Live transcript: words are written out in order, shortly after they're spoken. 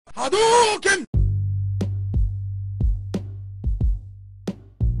Hadouken!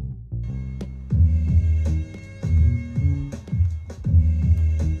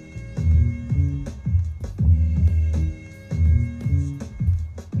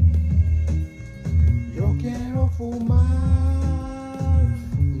 Yo quiero fumar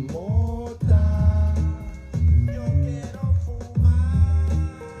mota. Yo quiero fumar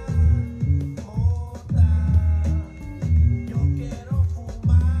mota. Yo quiero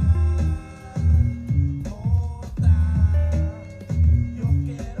fumar mota. Yo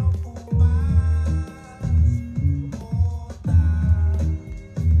quiero fumar mota.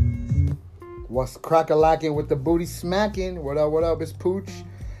 What's crack-a-lacking with the booty smacking? What up, it's Pooch.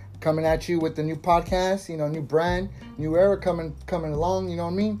 Coming at you with the new podcast, new brand, new era coming along, you know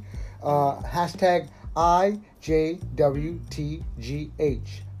what I mean? Hashtag IJWTGH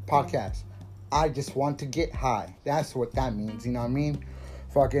podcast. I just want to get high. That's what that means, you know what I mean?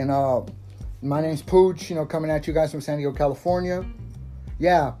 My name's Pooch, coming at you guys from San Diego, California.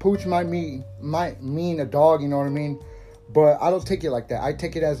 Yeah, Pooch might mean a dog, you know what I mean? But I don't take it like that. I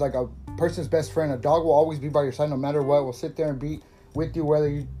take it as like a person's best friend. A dog will always be by your side no matter what. Will sit there and be with you whether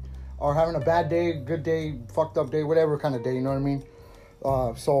you are having a bad day, good day, fucked up day, whatever kind of day, you know what I mean?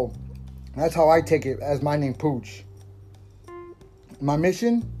 So that's how I take it as my name, Pooch. My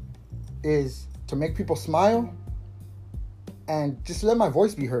mission is to make people smile and just let my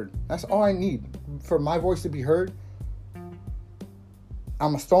voice be heard. That's all I need for my voice to be heard.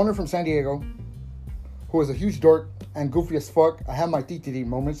 I'm a stoner from San Diego who is a huge dork and goofy as fuck. I have my TTD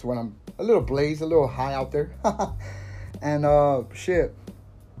moments when I'm a little blazed, a little high out there. And shit.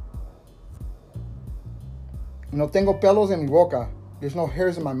 Tengo pelos en mi boca. There's no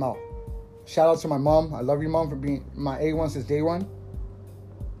hairs in my mouth. Shout out to my mom. I love you, mom, for being my A1 since day one.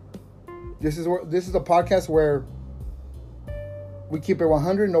 This is a podcast where we keep it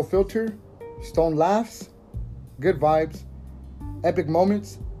 100, no filter, stone laughs, good vibes, epic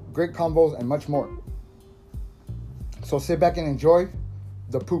moments, great combos, and much more. So sit back and enjoy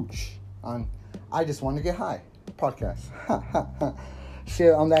the Pooch on I Just Want to Get High podcast.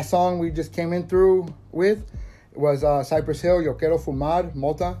 Shit, on that song we just came in through with, it was Cypress Hill, Yo Quiero Fumar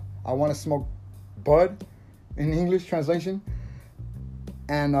Mota. I want to smoke bud in English translation.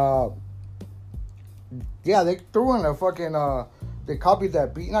 And yeah, they threw in a fucking they copied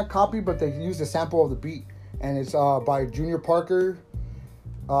that beat. Not copied, but they used a sample of the beat. And it's by Junior Parker,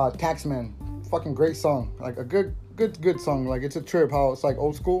 Taxman. Fucking great song. Like a good song. Like it's a trip how it's like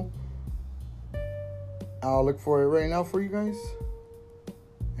old school. I'll look for it right now for you guys.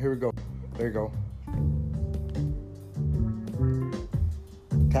 Here we go. There you go.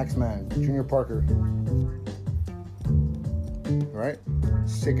 Taxman, Junior Parker. Right?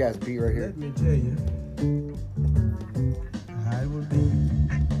 Sick ass beat right here. Let me tell you how it would be.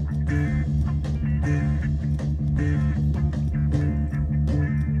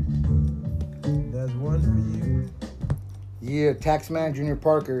 There's one for you. Yeah, Taxman, Junior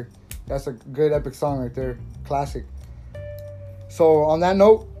Parker. That's a good epic song right there. Classic. So on that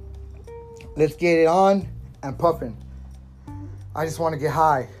note, let's get it on and puffing. I just want to get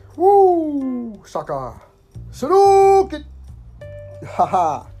high. Woo! Shaka. Saruket.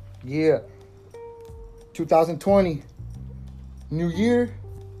 Haha. Yeah. 2020. New year.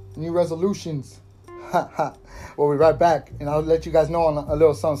 New resolutions. Haha. We'll be right back. And I'll let you guys know on a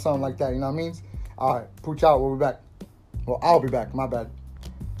little something like that. You know what I mean? Alright. Pooch out. We'll be back. Well, I'll be back. My bad.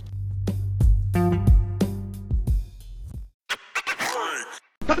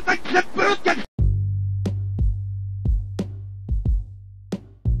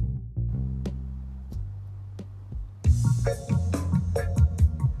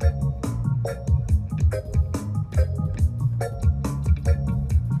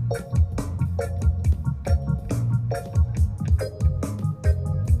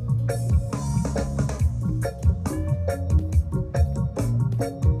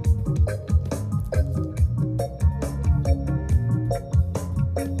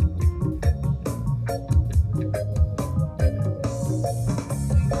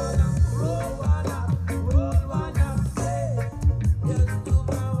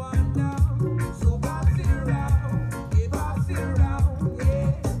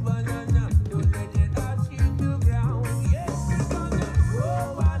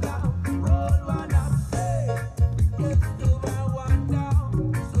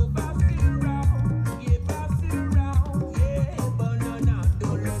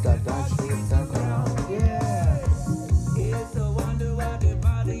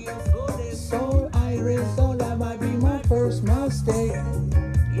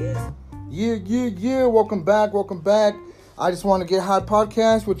 Yeah. Welcome back. I Just Want to Get High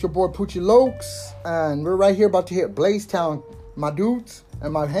podcast with your boy Poochie Lokes. And we're right here about to hit Blaze Town, my dudes,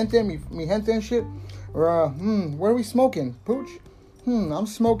 and my gente, me gente and shit. Where are we smoking, Pooch? I'm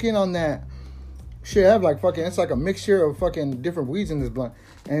smoking on that shit. I have like fucking, it's like a mixture of fucking different weeds in this blunt.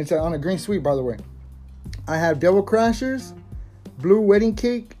 And it's on a green sweet, by the way. I have Devil Crashers, Blue Wedding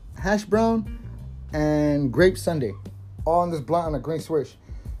Cake, Hash Brown, and Grape Sundae. All in this blunt on a green switch.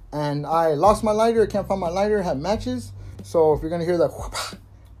 And I lost my lighter. I can't find my lighter. I have matches. So if you're going to hear that whoop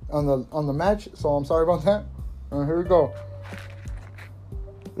on the match, so I'm sorry about that. Here we go.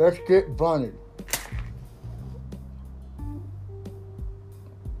 Let's get blunted.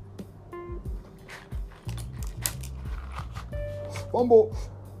 Fumble.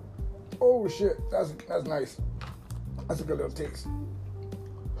 Oh shit, that's nice. That's a good little taste.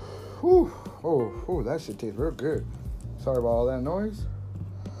 Whew. Oh, that shit tastes real good. Sorry about all that noise.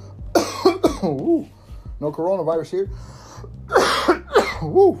 Ooh, no coronavirus here.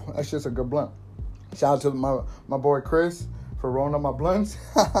 Woo, that's just a good blunt. Shout out to my boy Chris for rolling up my blunts.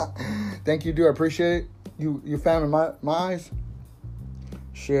 Thank you, dude. I appreciate it. You found in my eyes.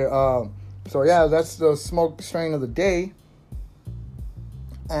 Shit. So yeah, that's the smoke strain of the day.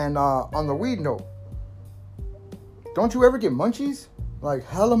 And on the weed note, don't you ever get munchies? Like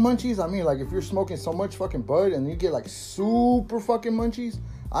hella munchies? I mean, like if you're smoking so much fucking bud and you get like super fucking munchies.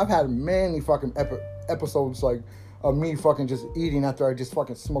 I've had many fucking episodes like of me fucking just eating after I just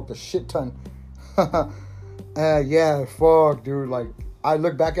fucking smoked a shit ton. Yeah, fuck, dude. Like I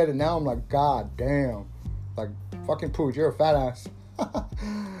look back at it now, I'm like, god damn. Like fucking Pooch, you're a fat ass.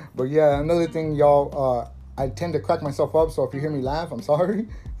 But yeah, another thing, y'all, I tend to crack myself up, so if you hear me laugh, I'm sorry.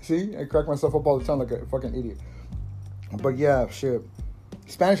 See, I crack myself up all the time like a fucking idiot. But yeah, shit.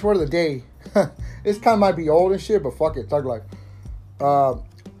 Spanish word of the day. This kind of might be old and shit, but fuck it, thug life.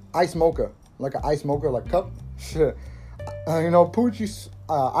 Ice mocha, like an ice mocha, like cup. Shit. Pooch,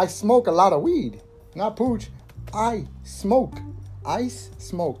 I smoke a lot of weed. Not Pooch. I smoke. Ice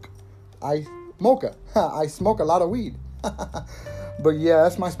smoke. I mocha. I smoke a lot of weed. But yeah,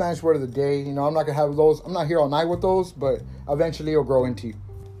 that's my Spanish word of the day. I'm not going to have those. I'm not here all night with those, but eventually it'll grow into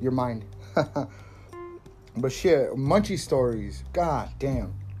your mind. But shit, munchie stories. God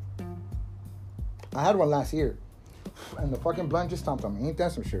damn. I had one last year. And the fucking blunt just stomped on me. Ain't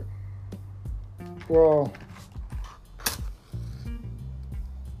that some shit? Well,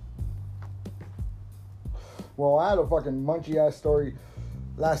 I had a fucking munchie ass story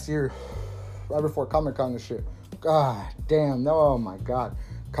last year, right before Comic Con and shit. God damn, no, oh my god.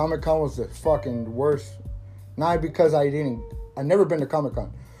 Comic Con was the fucking worst. Not because I never been to Comic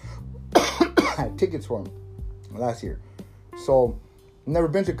Con. I had tickets for them last year. So, never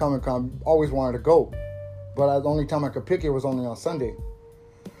been to Comic Con, always wanted to go. But the only time I could pick it was only on Sunday.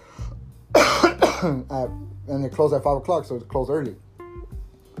 And it closed at 5 o'clock, so it closed early.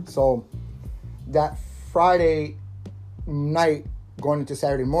 So, that Friday night, going into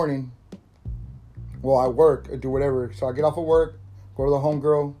Saturday morning, well, I work, I do whatever. So I get off of work, go to the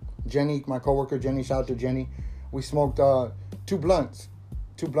homegirl, Jenny, my coworker, Jenny, shout out to Jenny. We smoked 2 blunts.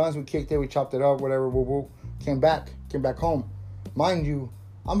 2 blunts, we kicked it, we chopped it up, whatever, woo woo. Came back home. Mind you,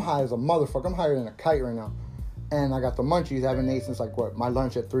 I'm high as a motherfucker. I'm higher than a kite right now. And I got the munchies. I haven't ate since my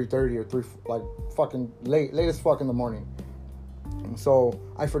lunch at 3:30 or 3, like fucking late as fuck in the morning. And so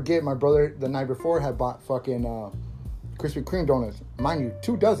I forget my brother the night before had bought fucking Krispy Kreme donuts. Mind you,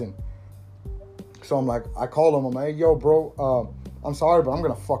 2 dozen. So I'm like, I called him. I'm like, hey, yo, bro, I'm sorry, but I'm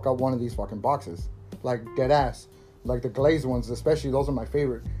gonna fuck up one of these fucking boxes. Like dead ass. Like the glazed ones, especially, those are my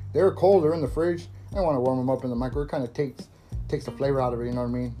favorite. They're cold. They're in the fridge. I don't want to warm them up in the microwave. It kind of takes the flavor out of it. You know what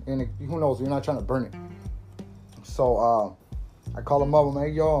I mean? And who knows? You're not trying to burn it. So I call him up. I'm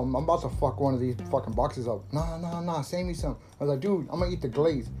like, yo, I'm about to fuck one of these fucking boxes up. Nah, save me some. I was like, dude, I'm gonna eat the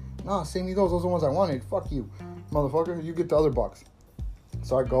glaze. Nah, save me those. Those are the ones I wanted. Fuck you, motherfucker. You get the other box.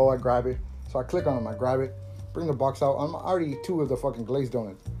 So I go, I grab it. So I click on them, I grab it, bring the box out. I already eat 2 of the fucking glazed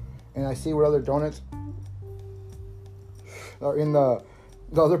donuts. And I see what other donuts are in the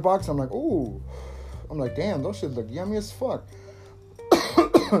other box. I'm like, ooh. I'm like, damn, those should look yummy as fuck.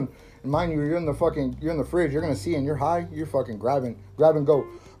 And mind you, you're in the fridge, you're gonna see and you're high, you're fucking grab and go.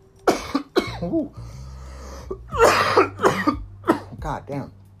 Ooh. God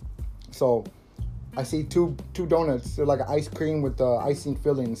damn. So I see two donuts. They're like an ice cream with the icing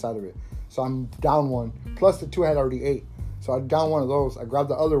filling inside of it. So I'm down one. Plus the 2 I had already ate. So I down one of those. I grabbed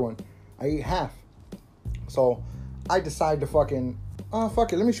the other one. I ate half. So I decide to fucking,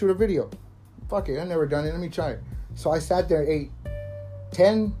 fuck it, let me shoot a video. Fuck it, I never done it. Let me try it. So I sat there and ate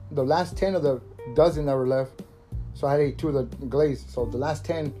the last 10 of the dozen that were left. So I had ate 2 of the glaze. So the last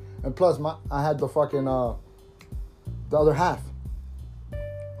 10, and plus I had the fucking the other half.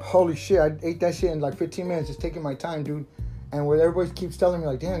 Holy shit, I ate that shit in like 15 minutes, just taking my time, dude. And where everybody keeps telling me,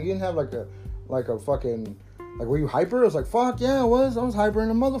 like, damn, you didn't have like a fucking, like, were you hyper? I was like, fuck yeah, I was hyper in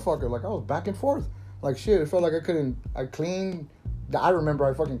a motherfucker. Like, I was back and forth. Like, shit, it felt like I cleaned. I remember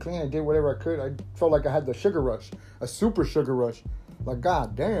I fucking cleaned. I did whatever I could. I felt like I had the sugar rush, a super sugar rush. Like,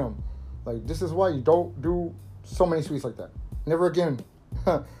 god damn. Like, this is why you don't do so many sweets like that. Never again.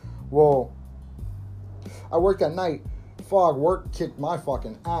 Well, I worked at night. Work kicked my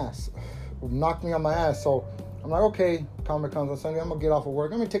fucking ass. Knocked me on my ass. So, I'm like, okay, Comic Con's on Sunday. I'm going to get off of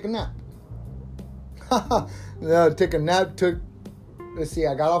work. I'm going to take a nap. Take a nap. Let's see,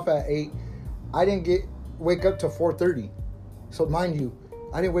 I got off at 8. I didn't wake up till 4:30. So, mind you,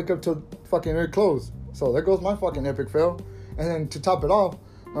 I didn't wake up till fucking it closed. So, there goes my fucking epic fail. And then to top it off,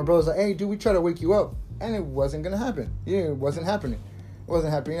 my brother's like, hey, dude, we try to wake you up. And it wasn't going to happen. Yeah, it wasn't happening. It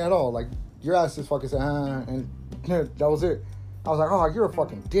wasn't happening at all. Like, your ass just fucking said, and that was it. I was like, oh, you're a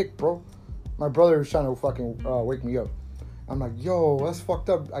fucking dick, bro. My brother was trying to fucking wake me up. I'm like, yo, that's fucked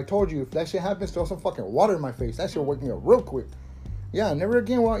up. I told you, if that shit happens, throw some fucking water in my face. That shit will wake me up real quick. Yeah, never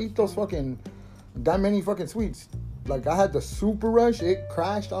again will I eat those fucking, that many fucking sweets. Like, I had the super rush. It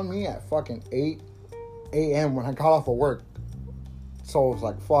crashed on me at fucking 8 a.m. when I got off of work. So it was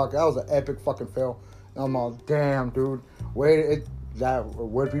like, fuck, that was an epic fucking fail. And I'm all, damn, dude. That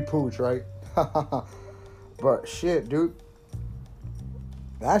would be pooch, right? But shit, dude.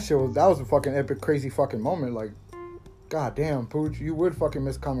 That was a fucking epic, crazy fucking moment. Like, god damn, pooch, you would fucking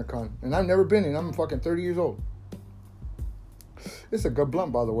miss Comic Con. And I've never been in. I'm fucking 30 years old. It's a good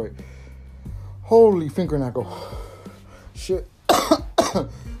blunt, by the way. Holy finger knuckle. Shit.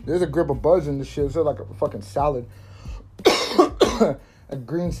 There's a grip of buds in this shit. It's like a fucking salad. A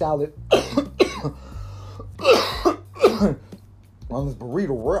green salad. On this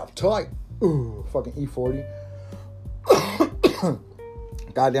burrito wrap tight. Ooh, fucking E40.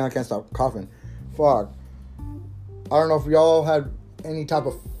 Goddamn, I can't stop coughing. Fuck. I don't know if y'all had any type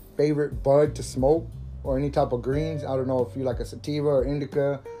of favorite bud to smoke or any type of greens. I don't know if you like a sativa or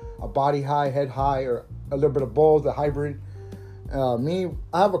indica, a body high, head high, or a little bit of both, a hybrid. Me,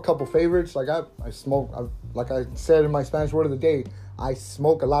 I have a couple favorites. Like I smoke, like I said in my Spanish word of the day, I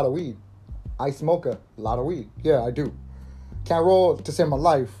smoke a lot of weed. Yeah, I do. Can't roll to save my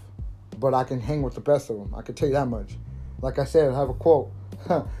life, but I can hang with the best of them. I can tell you that much. Like I said, I have a quote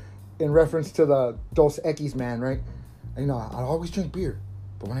in reference to the Dos Equis man, right? You know, I always drink beer,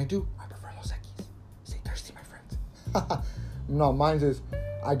 but when I do, I prefer Dos Equis. Stay thirsty, my friends. No, mine is,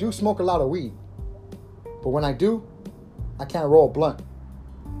 I do smoke a lot of weed, but when I do, I can't roll a blunt.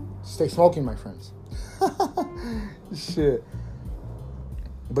 Stay smoking, my friends. Shit.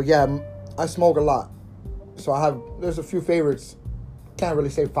 But yeah, I smoke a lot. So there's a few favorites. Can't really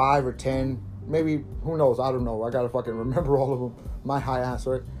say 5 or 10. Maybe, who knows? I don't know. I gotta fucking remember all of them. My high ass,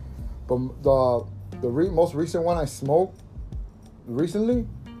 right? But the most recent one I smoked recently,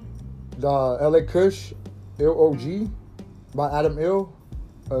 the LA Kush Ill OG by Adam Ill,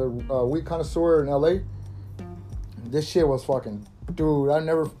 a weed connoisseur in LA. This shit was fucking, dude.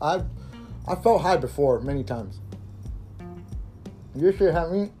 I felt high before many times. This shit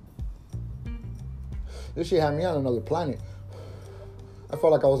had me on another planet. I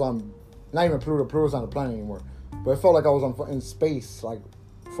felt like I was on, not even Pluto. Pluto's not a planet anymore. But it felt like I was in space, like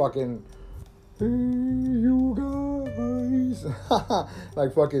fucking, hey, you guys.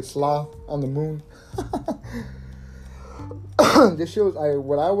 Like fucking sloth on the moon. This shit was,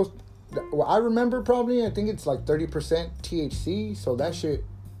 what I remember probably, I think it's like 30% THC. So that shit,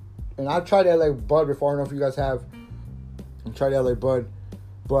 and I've tried LA Bud before. I don't know if you guys have. I've tried LA Bud.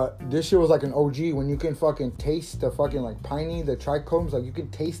 But this shit was like an OG when you can fucking taste the fucking like piney, the trichomes. Like you can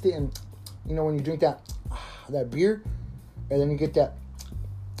taste it, and you know when you drink that beer, and then you get that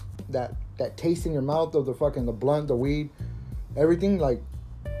taste in your mouth of the blunt, the weed, everything. Like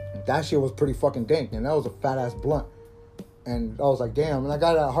that shit was pretty fucking dank, and that was a fat ass blunt. And I was like, damn. And I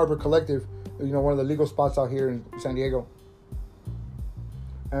got it at Harbor Collective, you know, one of the legal spots out here in San Diego.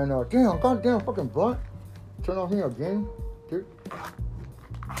 And goddamn fucking blunt. Turn off here again, dude.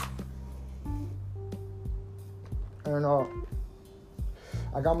 And I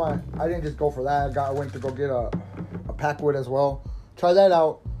didn't just go for that. I went to go get a Packwood as well. Try that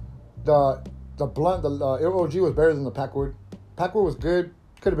out. The blunt, the OG was better than the Packwood. Packwood was good.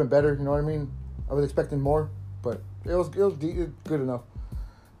 Could have been better, you know what I mean? I was expecting more, but it was good enough.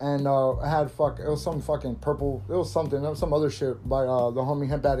 And I had it was some fucking purple, it was some other shit by the homie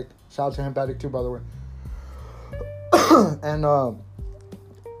Hemp Addict. Shout out to Hemp Addict too, by the way. And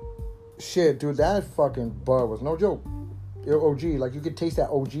shit, dude, that fucking bud was no joke. OG. Like you could taste that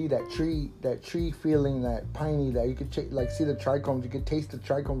OG, that tree feeling, that piney. That you could like see the trichomes. You could taste the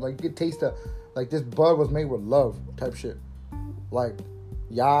trichomes. Like you could taste the like this bud was made with love type shit. Like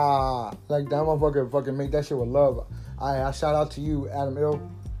yeah, like that motherfucker fucking made that shit with love. I shout out to you, Adam Ill.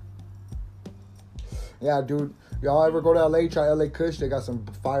 Yeah, dude. Y'all ever go to LA? Try LA Kush. They got some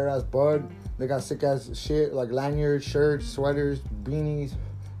fire ass bud. They got sick ass shit like lanyards, shirts, sweaters, beanies.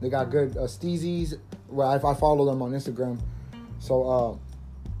 They got good steezies. Well, I follow them on Instagram. So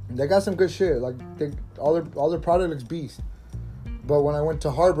they got some good shit. Like all their product looks beast. But when I went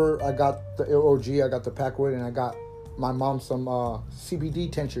to Harbor, I got the OG, I got the Packwood, and I got my mom some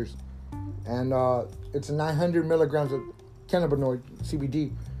CBD tinctures. And it's 900 milligrams of cannabinoid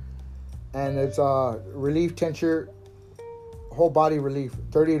CBD. And it's relief tincture, whole body relief,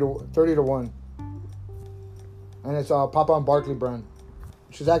 30 to 1. And it's Papa and Barkley brand,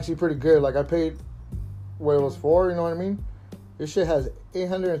 which is actually pretty good. Like I paid what it was for, you know what I mean? This shit has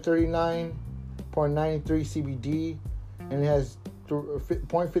 839.93 CBD, and it has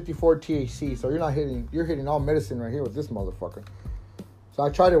 0.54 THC. So you're hitting all medicine right here with this motherfucker. So I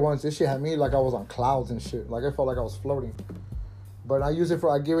tried it once. This shit had me like I was on clouds and shit. Like I felt like I was floating. But I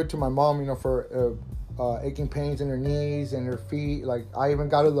give it to my mom, for aching pains in her knees and her feet. Like I even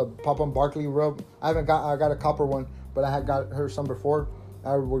got her the Papa and Barkley rub. I got a copper one, but I had got her some before.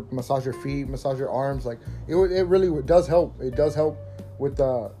 I would massage her feet, massage her arms. Like it really does help. It does help with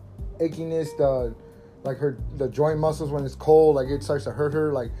the achiness, the joint muscles when it's cold. Like it starts to hurt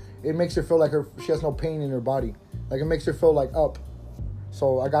her. Like it makes her feel like she has no pain in her body. Like it makes her feel like up.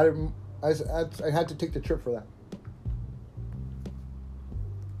 So I got it. I had to take the trip for that.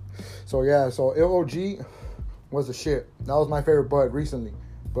 So yeah, so LOG was the shit. That was my favorite bud recently,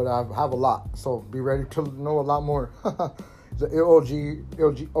 but I have a lot. So be ready to know a lot more. The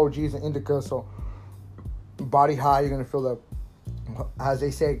OG is an indica, so body high, you're gonna feel the, as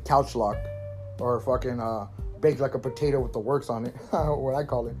they say, couch lock, or fucking baked like a potato with the works on it. What I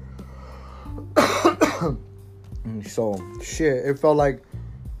call it. So shit, it felt like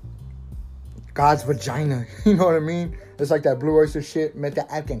God's vagina. You know what I mean? It's like that Blue Oyster shit met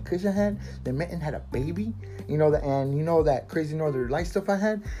that Afghan Kush I had. They met and had a baby. That crazy Northern Light stuff I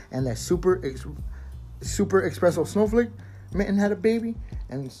had, and that super espresso snowflake met and had a baby.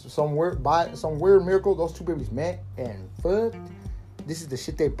 And some weird miracle, those two babies met and fucked. This is the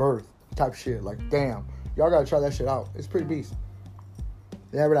shit they birthed type shit. Like damn, y'all gotta try that shit out. It's pretty beast.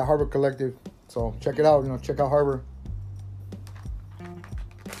 They have it at Harbor Collective, so check it out. Check out Harbor.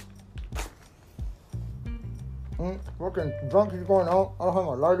 Fucking drunk is going out. I don't have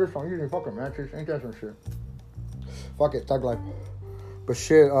my lighter, so I'm using fucking matches. Ain't that some shit? Fuck it, thug life. But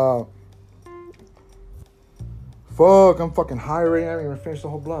shit, fuck, I'm fucking high already. I haven't even finished the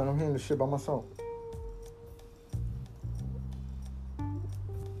whole blunt. I'm hitting this shit by myself.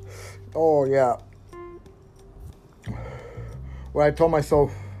 Oh yeah. What I told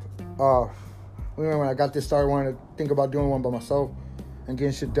myself, when I got this started, I wanted to think about doing one by myself and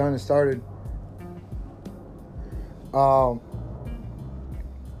getting shit done and started. My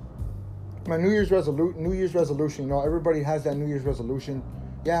New Year's resolution, everybody has that New Year's resolution.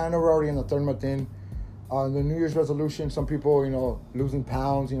 Yeah, I know we're already in the third month in. The New Year's resolution, some people, losing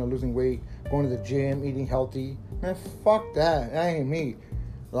pounds, losing weight, going to the gym, eating healthy. Man, fuck that. That ain't me.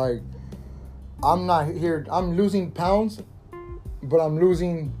 Like, I'm not here. I'm losing pounds, but I'm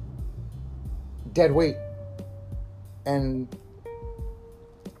losing dead weight. And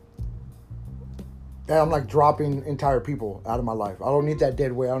I'm like dropping entire people out of my life. I don't need that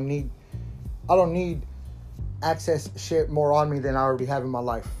dead weight. I don't need excess shit more on me than I already have in my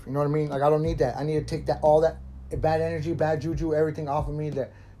life. You know what I mean? Like I don't need that. I need to take all that bad energy, bad juju, everything off of me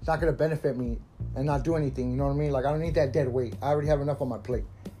that it's not gonna benefit me and not do anything. You know what I mean? Like I don't need that dead weight. I already have enough on my plate.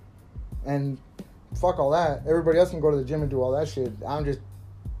 And fuck all that. Everybody else can go to the gym and do all that shit.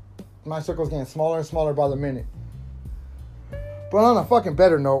 My circle's getting smaller and smaller by the minute. But on a fucking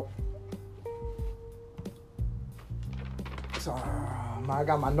better note. So, I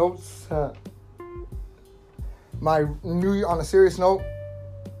got my notes. My New Year, on a serious note,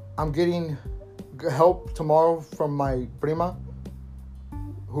 I'm getting help tomorrow from my prima,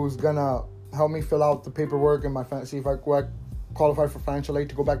 who's gonna help me fill out the paperwork and see if I qualify for financial aid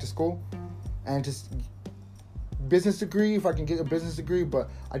to go back to school, and just business degree, if I can get a business degree.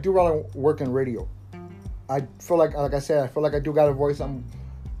 But I do rather work in radio. I feel like I said, I feel like I do got a voice.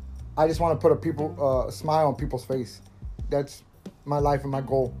 I just want to put a smile on people's face. That's my life and my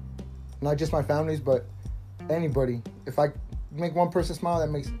goal. Not just my family's, but anybody. If I make one person smile, that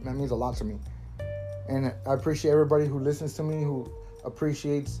means a lot to me. And I appreciate everybody who listens to me, who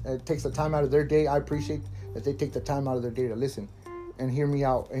appreciates, takes the time out of their day. I appreciate that they take the time out of their day to listen and hear me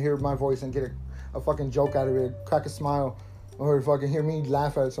out and hear my voice and get a fucking joke out of it, crack a smile, or fucking hear me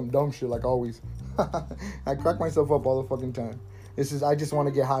laugh at some dumb shit like always. I crack myself up all the fucking time. I just want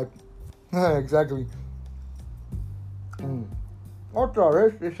to get hype. Exactly. What the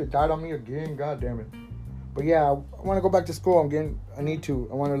rest? This shit died on me again. God damn it. But yeah, I want to go back to school. I need to.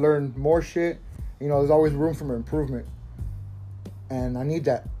 I want to learn more shit. You know, there's always room for improvement. And I need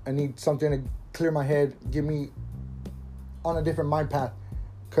that. I need something to clear my head, get me on a different mind path.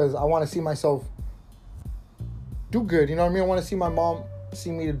 Because I want to see myself do good. You know what I mean? I want to see my mom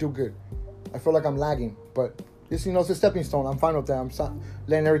see me to do good. I feel like I'm lagging. But this, you know, it's a stepping stone. I'm fine with that. I'm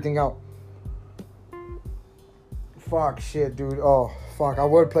letting everything out. Fuck, shit, dude. Oh, fuck. I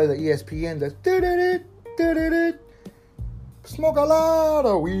would play the ESPN. The smoke a lot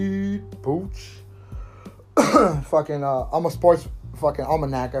of weed, pooch. Fucking, I'm a sports fucking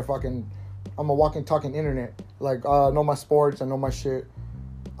almanac. I'm a walking, talking internet. Like, I know my sports. I know my shit.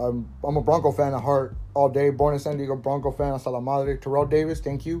 I'm a Bronco fan at heart all day. Born in San Diego, Bronco fan. Hasta la madre. Terrell Davis,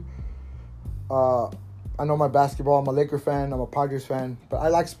 thank you. I know my basketball. I'm a Laker fan. I'm a Padres fan. But I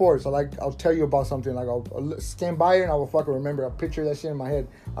like sports. I'll tell you about something. Like, I'll scan by it and I will fucking remember. I'll picture that shit in my head.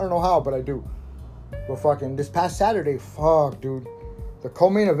 I don't know how, but I do. But fucking this past Saturday, fuck, dude. The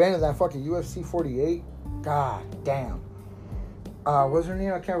co-main event of that fucking UFC 48. God damn. What's her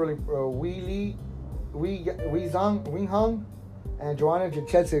name? I can't really. Wing Hung and Joanna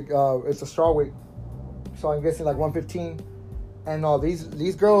Jędrzejczyk. It's a strawweight. So I'm guessing like 115. And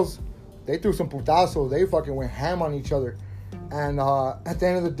these girls, they threw some putazos. They fucking went ham on each other. And at the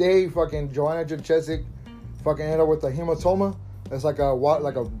end of the day, fucking Joanna Jędrzejczyk fucking ended up with a hematoma. It's like a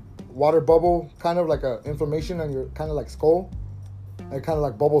water bubble, kind of like a inflammation on your kind of like skull. It kind of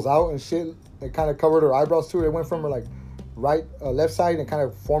like bubbles out and shit. It kind of covered her eyebrows too. It went from her like left side and kind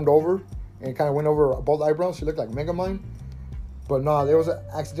of formed over and kind of went over both eyebrows. She looked like Megamind. But no, there was an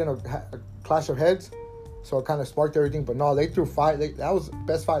accidental clash of heads. So it kind of sparked everything. But no, they threw fight. That was the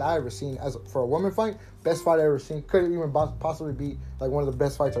best fight I ever seen. For a woman fight, best fight I ever seen. Couldn't even possibly be like one of the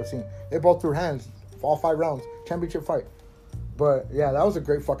best fights I've seen. They both threw hands for all 5 rounds. Championship fight. But yeah, that was a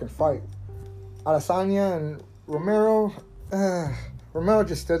great fucking fight. Adesanya and Romero. Romero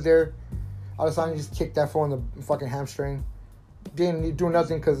just stood there. Adesanya just kicked that fool in the fucking hamstring. Didn't do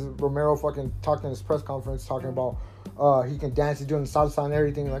nothing because Romero fucking talked in his press conference talking about he can dance, he's doing salsa and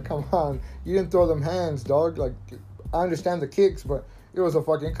everything. Like, come on, you didn't throw them hands, dog. Like, I understand the kicks, but it was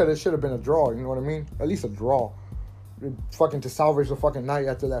it should have been a draw. You know what I mean? At least a draw. Fucking to salvage the fucking night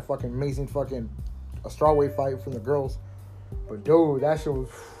after that fucking amazing fucking a strawweight fight from the girls. But dude, that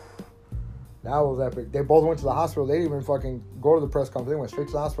was epic. They both went to the hospital. They didn't even fucking go to the press conference. They went straight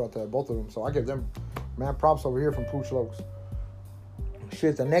to the hospital after that, both of them. So I give them mad props over here from Pooch Lokes.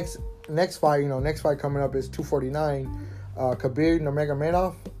 Shit, the next fight, next fight coming up is 249. Khabib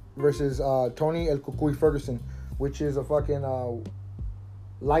Nurmagomedov versus Tony El Cucuy Ferguson, which is a fucking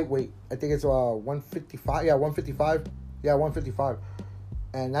lightweight. I think it's 155. Yeah, 155. Yeah, 155.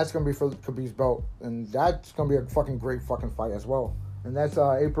 And that's going to be for Khabib's belt. And that's going to be a fucking great fucking fight as well. And that's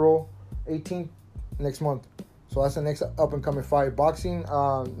April 18th next month. So that's the next up-and-coming fight. Boxing,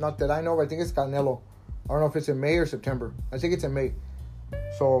 not that I know, but I think it's Canelo. I don't know if it's in May or September. I think it's in May.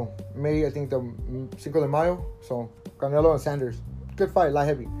 So, May, I think the Cinco de Mayo. So, Canelo and Sanders. Good fight, light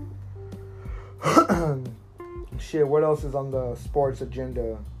heavy. Shit, what else is on the sports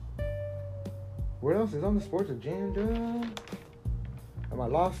agenda? What else is on the sports agenda? Am I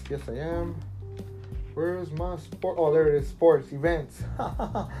lost? Yes, I am. Where's my sport? Oh, there it is. Sports, events.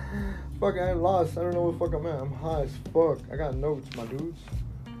 Fuck, I'm lost. I don't know what the fuck I'm at. I'm high as fuck. I got notes, my dudes.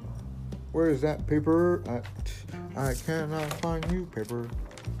 Where is that paper? I cannot find you, paper.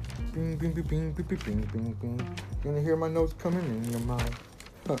 Bing, bing, bing, bing, bing, bing, bing, bing. You're gonna hear my notes coming in your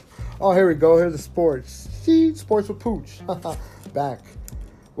mouth. Oh, here we go. Here's the sports. See, sports with Pooch. Back.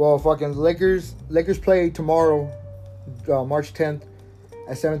 Well, fucking Lakers play tomorrow, March 10th.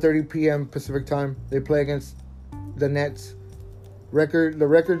 At 7:30 p.m. Pacific time, they play against the Nets. The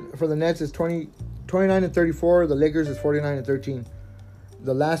record for the Nets is 29-34. The Lakers is 49-13.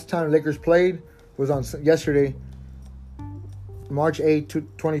 The last time the Lakers played was on yesterday, March 8,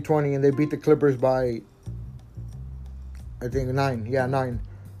 2020, and they beat the Clippers by, I think, 9. Yeah, 9.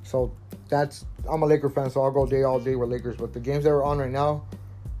 So I'm a Laker fan, so I'll go all day with Lakers. But the games that are on right now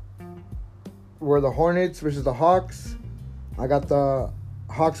were the Hornets versus the Hawks. I got the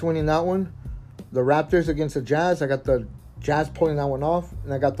Hawks winning that one. The Raptors against the Jazz. I got the Jazz pulling that one off.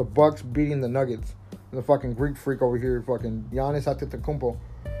 And I got the Bucks beating the Nuggets. The fucking Greek freak over here. Fucking Giannis Antetokounmpo.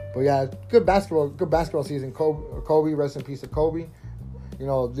 But yeah, good basketball season. Kobe, rest in peace to Kobe. You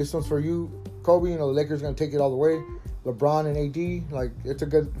know, this one's for you, Kobe. You know, the Lakers gonna take it all the way. LeBron and AD, like, it's a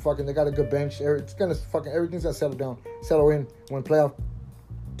good fucking. They got a good bench. It's gonna fucking everything's gonna settle in when playoff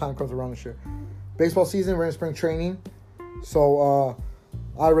time comes around and shit. Baseball season, we're in spring training, so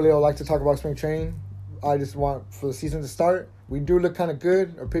I really don't like to talk about spring training. I just want for the season to start. We do look kind of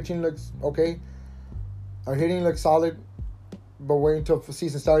good. Our pitching looks okay. Our hitting looks solid. But wait until the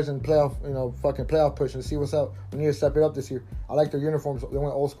season starts and fucking playoff push and see what's up. We need to step it up this year. I like their uniforms. They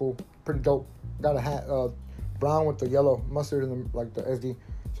went old school. Pretty dope. Got a hat, brown with the yellow mustard and the SD.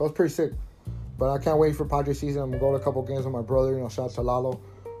 So it's pretty sick. But I can't wait for Padres season. I'm going to go to a couple games with my brother. You know, shout out to Lalo.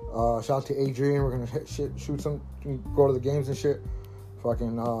 Shout out to Adrian. We're going to shoot some, go to the games and shit.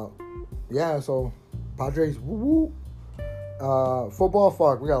 Fucking, yeah, so Padres, woo woo. Football,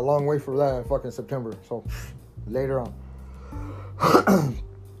 fuck. We got a long way for that in fucking September. So later on.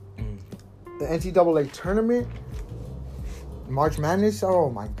 The NCAA tournament, March Madness, oh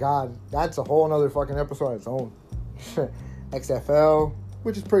my god, that's a whole another fucking episode on its own. XFL,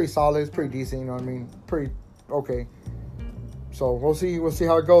 which is pretty solid, it's pretty decent, you know what I mean, pretty okay. So we'll see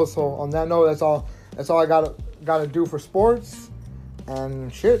how it goes. So on that note, that's all I gotta do for sports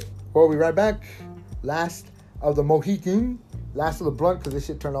and shit. We'll be right back. Last of the Mohican, last of the blunt, because this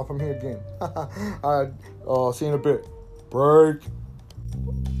shit turned off from here again. Alright, see you in a bit. Break.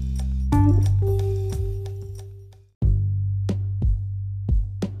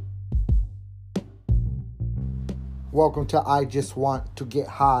 Welcome to I Just Want to Get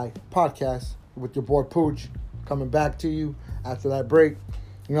High podcast with your boy Pooch, coming back to you after that break.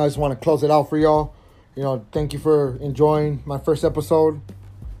 You know, I just want to close it out for y'all. You know, thank you for enjoying my first episode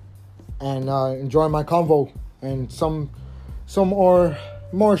and enjoying my convo, and some more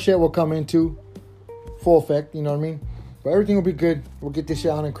shit will come into full effect. You know what I mean? But everything will be good. We'll get this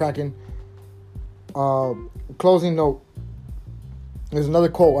shit on and cracking. Closing note. There's another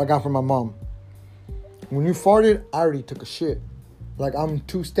quote I got from my mom. When you farted, I already took a shit. Like, I'm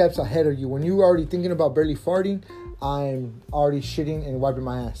 2 steps ahead of you. When you already thinking about barely farting, I'm already shitting and wiping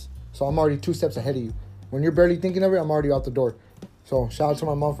my ass. So I'm already 2 steps ahead of you. When you're barely thinking of it, I'm already out the door. So shout out to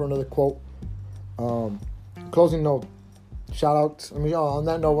my mom for another quote. Closing note. Shout out. On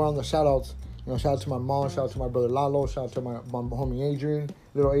that note, we're on the shout outs. You know, shout out to my mom, shout out to my brother Lalo, shout out to my homie Adrian,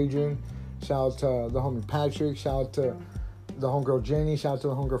 little Adrian, shout out to the homie Patrick, shout out to the homegirl Jenny, shout out to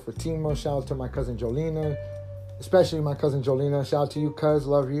the homegirl Fatima, shout out to my cousin Jolina, especially my cousin Jolina, shout out to you, cuz,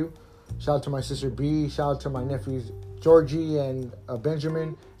 love you, shout out to my sister B, shout out to my nephews Georgie and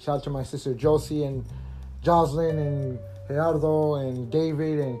Benjamin, shout out to my sister Josie and Jocelyn and Gerardo and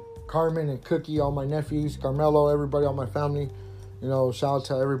David and Carmen and Cookie, all my nephews, Carmelo, everybody, all my family. You know, shout out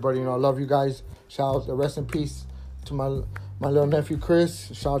to everybody. You know, I love you guys. Shout out, rest in peace to my little nephew Chris.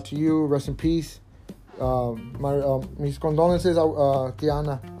 Shout out to you. Rest in peace. Mis condolences,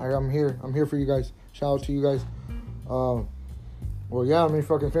 Kiana. I'm here. I'm here for you guys. Shout out to you guys. Well, yeah, let me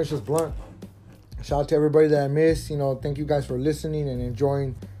fucking finish this blunt. Shout out to everybody that I miss. You know, thank you guys for listening and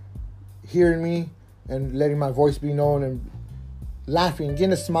enjoying hearing me and letting my voice be known and laughing,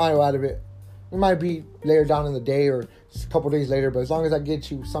 getting a smile out of it. It might be later down in the day or a couple days later, but as long as I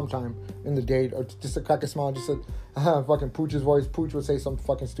get you sometime in the day, or just a crack a smile, just a fucking Pooch's voice. Pooch would say some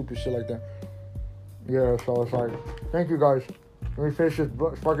fucking stupid shit like that. Yeah, so it's like, thank you guys. Let me finish this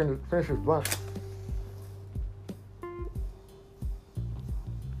blunt. Finish this blunt.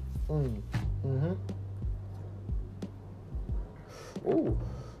 Mm-hmm. Ooh,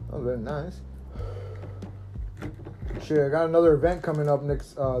 that was very nice. Shit, I got another event coming up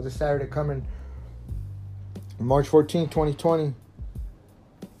next this Saturday coming. March 14th, 2020.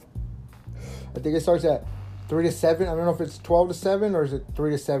 I think it starts at 3 to 7. I don't know if it's 12 to 7 or is it 3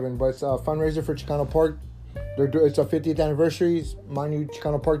 to 7. But it's a fundraiser for Chicano Park. It's a 50th anniversary. Mind you,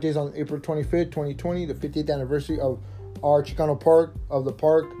 Chicano Park Day is on April 25th, 2020. The 50th anniversary of our Chicano Park, of the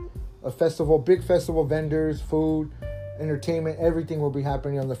park. A festival, big festival, vendors, food, entertainment, everything will be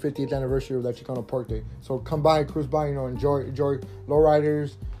happening on the 50th anniversary of that Chicano Park Day. So come by, cruise by, you know, enjoy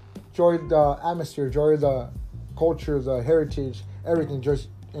lowriders, enjoy the atmosphere, enjoy the culture, the heritage, everything. Just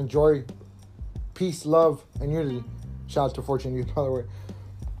enjoy peace, love, and unity. Shout out to Fortune Youth, by the way.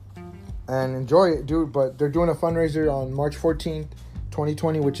 And enjoy it, dude. But they're doing a fundraiser on March 14th,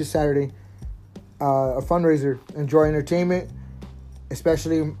 2020, which is Saturday. A fundraiser. Enjoy entertainment,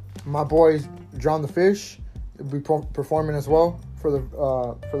 especially my boys, Drown the Fish. Will be performing as well for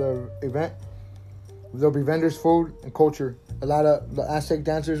the event. There'll be vendors, food, and culture. A lot of the Aztec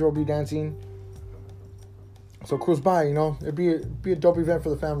dancers will be dancing. So cruise by, you know. It'd be a dope event for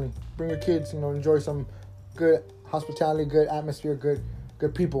the family. Bring your kids, you know, enjoy some good hospitality, good atmosphere,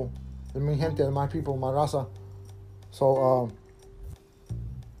 good people. Mi gente, my people, my raza. So,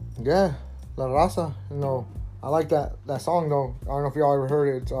 Yeah, La Raza. You know, I like that song though. I don't know if y'all ever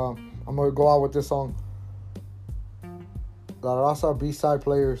heard it. I'm gonna go out with this song. La Raza B-side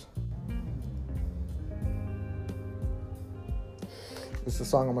players. This is the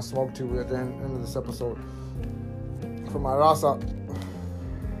song I'm gonna smoke to at the end of this episode. For my Raza.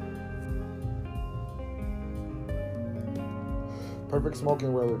 Perfect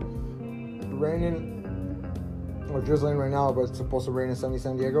smoking weather. Raining or drizzling right now, but it's supposed to rain in sunny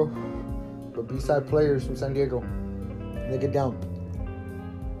San Diego. But B-side players from San Diego, they get down.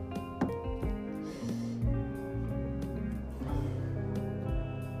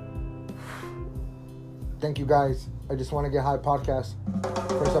 Thank you guys. I just want to get high podcast.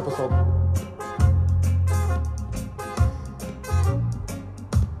 First episode.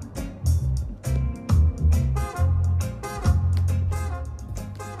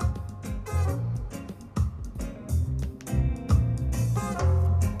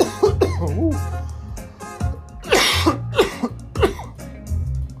 Ooh.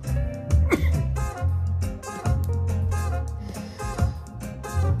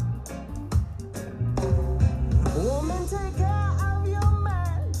 Woman, take care of your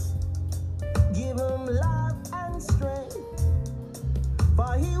man. Give him love and strength.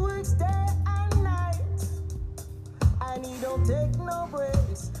 For he works day and night. And he don't take no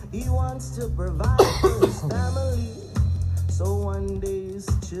breaks. He wants to provide for his family. So one day his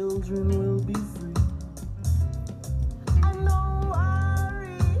children will be free. And don't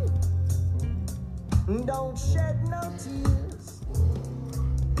worry. Don't shed no tears.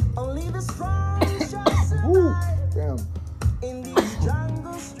 Only the strong shall Ooh. survive. Damn. In these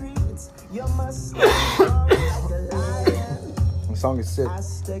jungle streets, you must stand strong like a lion. The song is sick.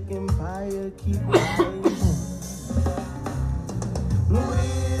 Aztec Empire, keep rise. We'll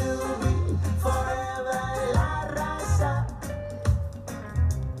be forever La Raza.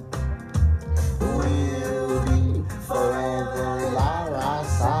 We'll be forever La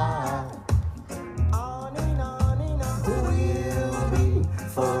Raza. On and on and on. We'll be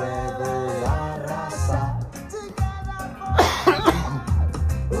forever La Raza. Together forever.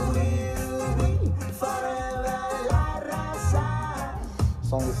 We'll be forever La Raza.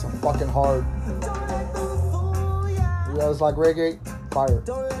 Song is so fucking hard. Don't let them fool ya. Yeah, it's like reggae. Fire.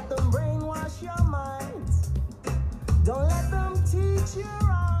 Don't let them brainwash your minds. Don't let them teach you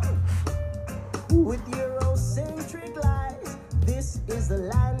wrong with Eurocentric lies. This is the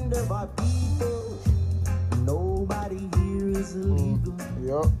land of our people. Nobody here is illegal.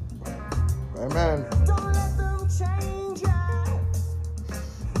 Yup. Amen. Don't let them change ya.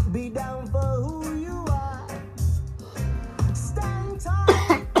 Be down for who you are. Stand tall.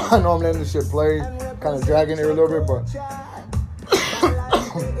 I know I'm letting this shit play. Kind of dragging it a little bit, but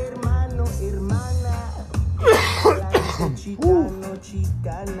Hermano, hermana, Chicano,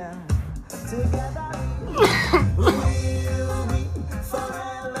 chicana, together we'll be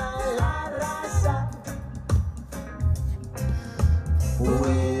forever La Raza.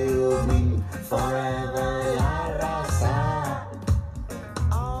 We'll be forever La Raza.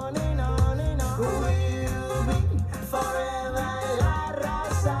 On and on and on. We'll be forever La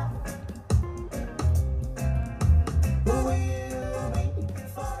Raza. We'll be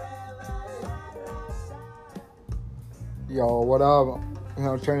forever La Raza. yo, what up? You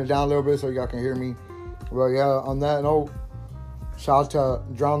know, turn it down a little bit so y'all can hear me. Well, yeah, on that note, shout out to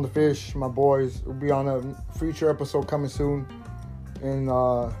Drown the Fish, my boys. We'll be on a future episode coming soon. And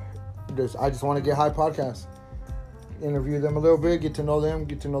I just want to get high podcast. Interview them a little bit, get to know them,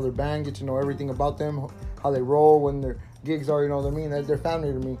 get to know their band, get to know everything about them, how they roll, when their gigs are, you know what I mean? They're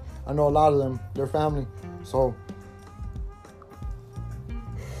family to me. I know a lot of them. They're family. So,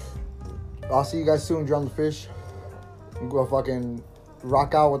 I'll see you guys soon, Drown the Fish. I'm gonna fucking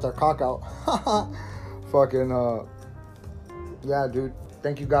rock out with our cock out. Fucking, yeah, dude.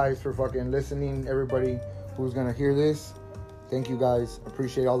 Thank you guys for fucking listening. Everybody who's gonna hear this, thank you guys.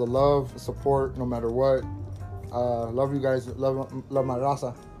 Appreciate all the love, support, no matter what. Love you guys. Love my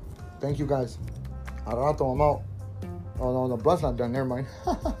raza. Thank you guys. Al rato, I'm out. Oh no, the blunt's not done. Never mind.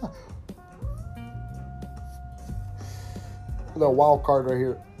 A little wild card right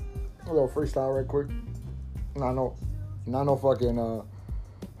here. A little freestyle right quick. Not no fucking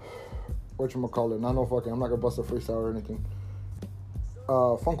whatchamacallit. Not no fucking, I'm not gonna bust a freestyle or anything.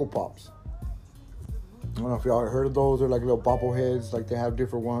 Funko Pops. I don't know if y'all heard of those. They're like little bobbleheads. Like they have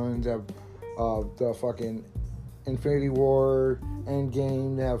different ones. They have the fucking Infinity War,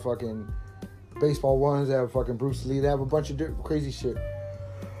 Endgame. They have fucking baseball ones. They have fucking Bruce Lee. They have a bunch of crazy shit.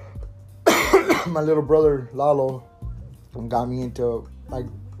 My little brother Lalo got me into like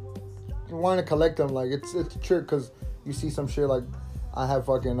wanting to collect them. Like it's a trick because you see some shit like I have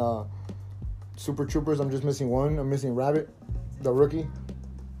fucking Super Troopers. I'm just missing one. I'm missing Rabbit, the rookie.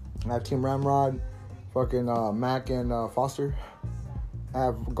 I have Team Ramrod, fucking Mac and Foster. I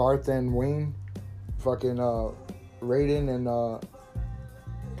have Garth and Wayne, fucking Raiden and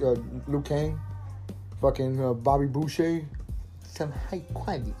Liu Kang, fucking Bobby Boucher. Some high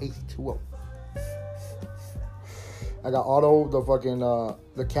quality H2O. I got Otto, the fucking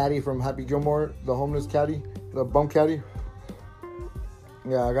the caddy from Happy Gilmore, the homeless caddy, the bum caddy.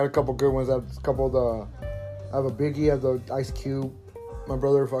 Yeah, I got a couple good ones. I have a Biggie, I have the Ice Cube. My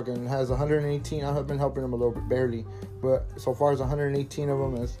brother fucking has 118. I have been helping him a little bit, barely, but so far as 118 of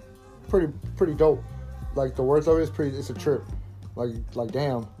them is pretty dope. Like the words of it is it's a trip. Like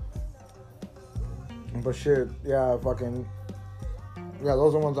damn. But shit, yeah, fucking. Yeah,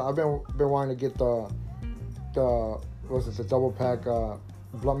 those are ones I've been wanting to get the double pack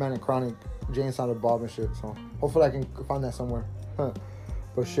Bluntman and Chronic, Jay and Silent Bob and shit. So hopefully I can find that somewhere.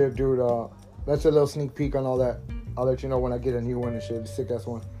 But shit, dude, that's a little sneak peek on all that. I'll let you know when I get a new one and shit, sick ass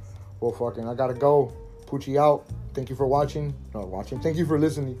one. Well, fucking, I gotta go. Poochie out. Thank you for watching. Thank you for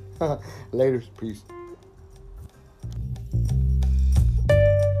listening. Later, peace.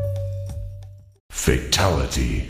 Fatality.